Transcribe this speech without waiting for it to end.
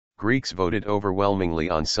Greeks voted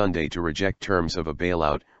overwhelmingly on Sunday to reject terms of a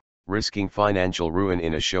bailout, risking financial ruin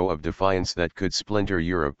in a show of defiance that could splinter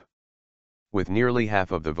Europe. With nearly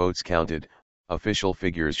half of the votes counted, official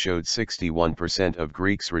figures showed 61% of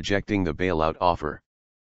Greeks rejecting the bailout offer.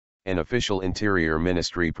 An official Interior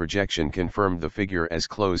Ministry projection confirmed the figure as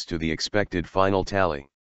close to the expected final tally.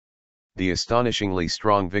 The astonishingly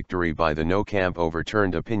strong victory by the no camp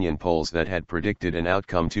overturned opinion polls that had predicted an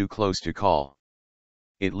outcome too close to call.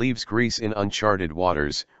 It leaves Greece in uncharted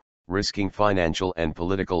waters, risking financial and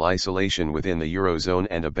political isolation within the Eurozone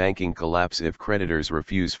and a banking collapse if creditors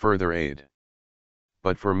refuse further aid.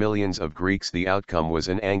 But for millions of Greeks the outcome was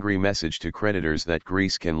an angry message to creditors that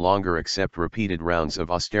Greece can longer accept repeated rounds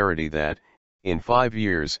of austerity that, in 5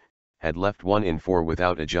 years, had left 1 in 4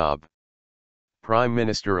 without a job. Prime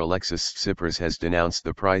Minister Alexis Tsipras has denounced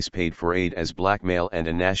the price paid for aid as blackmail and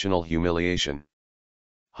a national humiliation.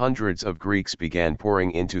 Hundreds of Greeks began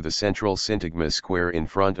pouring into the central Syntagma Square in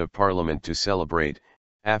front of Parliament to celebrate,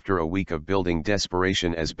 after a week of building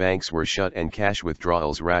desperation as banks were shut and cash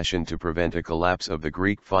withdrawals rationed to prevent a collapse of the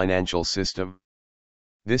Greek financial system.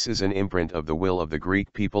 This is an imprint of the will of the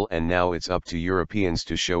Greek people, and now it's up to Europeans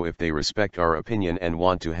to show if they respect our opinion and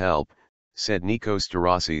want to help, said Nikos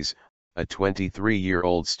Tarasis, a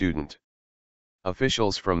 23-year-old student.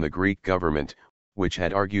 Officials from the Greek government, which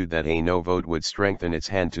had argued that a no vote would strengthen its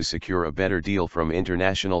hand to secure a better deal from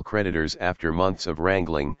international creditors after months of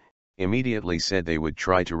wrangling, immediately said they would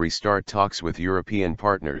try to restart talks with European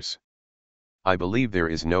partners. I believe there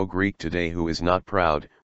is no Greek today who is not proud,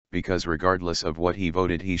 because regardless of what he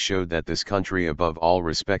voted he showed that this country above all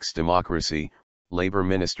respects democracy, Labour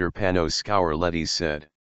Minister Panos Kourletis said.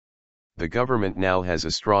 The government now has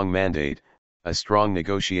a strong mandate, a strong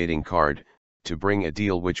negotiating card, to bring a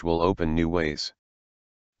deal which will open new ways.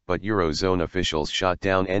 But Eurozone officials shot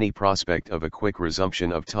down any prospect of a quick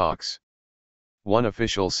resumption of talks. One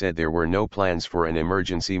official said there were no plans for an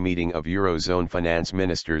emergency meeting of Eurozone finance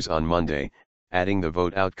ministers on Monday, adding the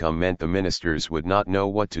vote outcome meant the ministers would not know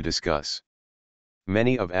what to discuss.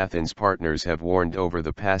 Many of Athens' partners have warned over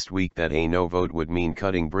the past week that a no vote would mean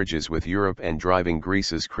cutting bridges with Europe and driving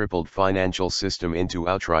Greece's crippled financial system into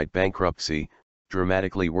outright bankruptcy,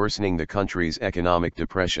 dramatically worsening the country's economic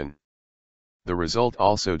depression. The result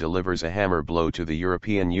also delivers a hammer blow to the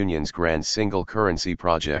European Union's grand single currency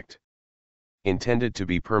project. Intended to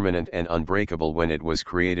be permanent and unbreakable when it was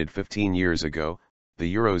created 15 years ago,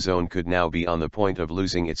 the Eurozone could now be on the point of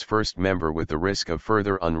losing its first member with the risk of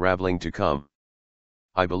further unraveling to come.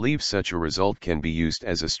 I believe such a result can be used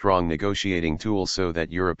as a strong negotiating tool so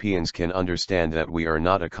that Europeans can understand that we are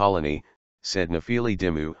not a colony, said Nefili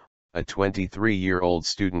Dimou, a 23-year-old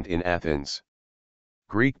student in Athens.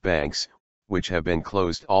 Greek banks, which have been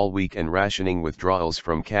closed all week and rationing withdrawals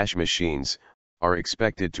from cash machines, are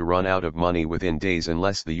expected to run out of money within days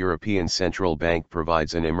unless the European Central Bank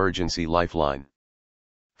provides an emergency lifeline.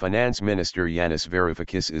 Finance Minister Yanis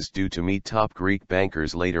Varoufakis is due to meet top Greek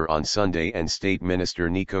bankers later on Sunday, and State Minister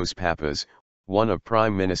Nikos Papas, one of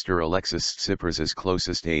Prime Minister Alexis Tsipras's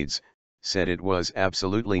closest aides, said it was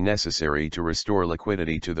absolutely necessary to restore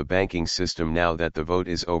liquidity to the banking system now that the vote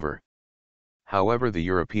is over. However, the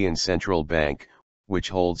European Central Bank, which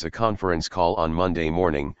holds a conference call on Monday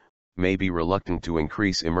morning, may be reluctant to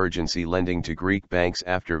increase emergency lending to Greek banks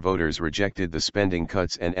after voters rejected the spending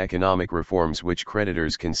cuts and economic reforms which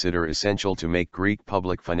creditors consider essential to make Greek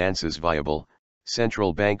public finances viable,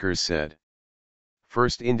 central bankers said.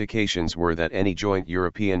 First indications were that any joint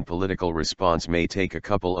European political response may take a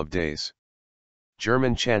couple of days.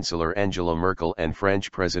 German Chancellor Angela Merkel and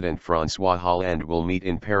French President François Hollande will meet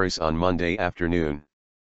in Paris on Monday afternoon.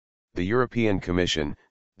 The European Commission,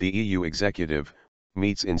 the EU executive,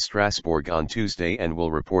 meets in Strasbourg on Tuesday and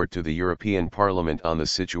will report to the European Parliament on the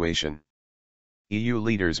situation. EU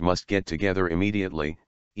leaders must get together immediately,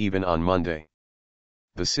 even on Monday.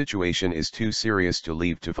 The situation is too serious to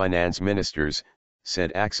leave to finance ministers,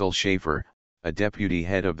 said Axel Schäfer, a deputy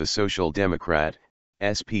head of the Social Democrat,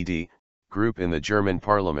 SPD, group in the German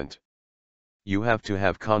parliament. You have to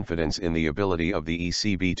have confidence in the ability of the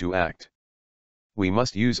ECB to act. We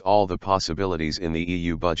must use all the possibilities in the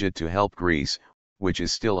EU budget to help Greece, which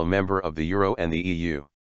is still a member of the Euro and the EU.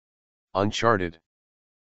 Uncharted.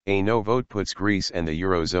 A no vote puts Greece and the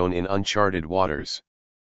Eurozone in uncharted waters.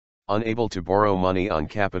 Unable to borrow money on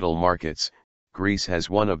capital markets, Greece has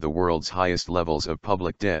one of the world's highest levels of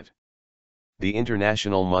public debt. The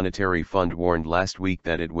International Monetary Fund warned last week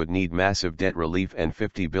that it would need massive debt relief and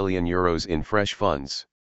 €50 billion in fresh funds.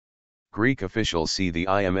 Greek officials see the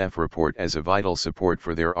IMF report as a vital support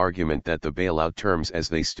for their argument that the bailout terms as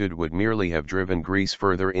they stood would merely have driven Greece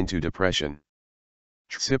further into depression.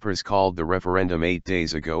 Tsipras called the referendum 8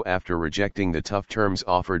 days ago after rejecting the tough terms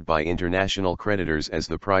offered by international creditors as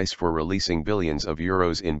the price for releasing billions of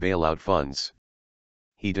euros in bailout funds.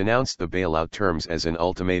 He denounced the bailout terms as an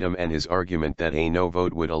ultimatum, and his argument that a no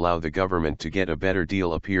vote would allow the government to get a better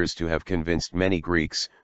deal appears to have convinced many Greeks,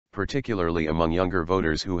 particularly among younger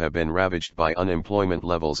voters who have been ravaged by unemployment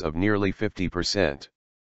levels of nearly 50%.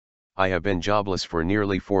 "I have been jobless for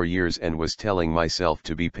nearly 4 years and was telling myself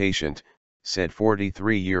to be patient," said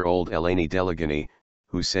 43-year-old Eleni Delegani,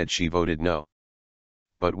 who said she voted no.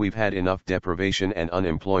 "But we've had enough deprivation and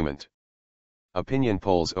unemployment." Opinion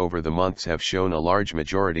polls over the months have shown a large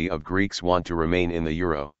majority of Greeks want to remain in the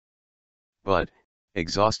euro. But,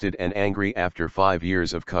 exhausted and angry after 5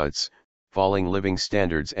 years of cuts, falling living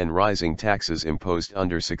standards and rising taxes imposed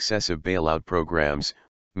under successive bailout programs,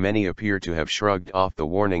 many appear to have shrugged off the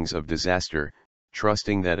warnings of disaster,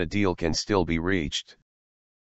 trusting that a deal can still be reached.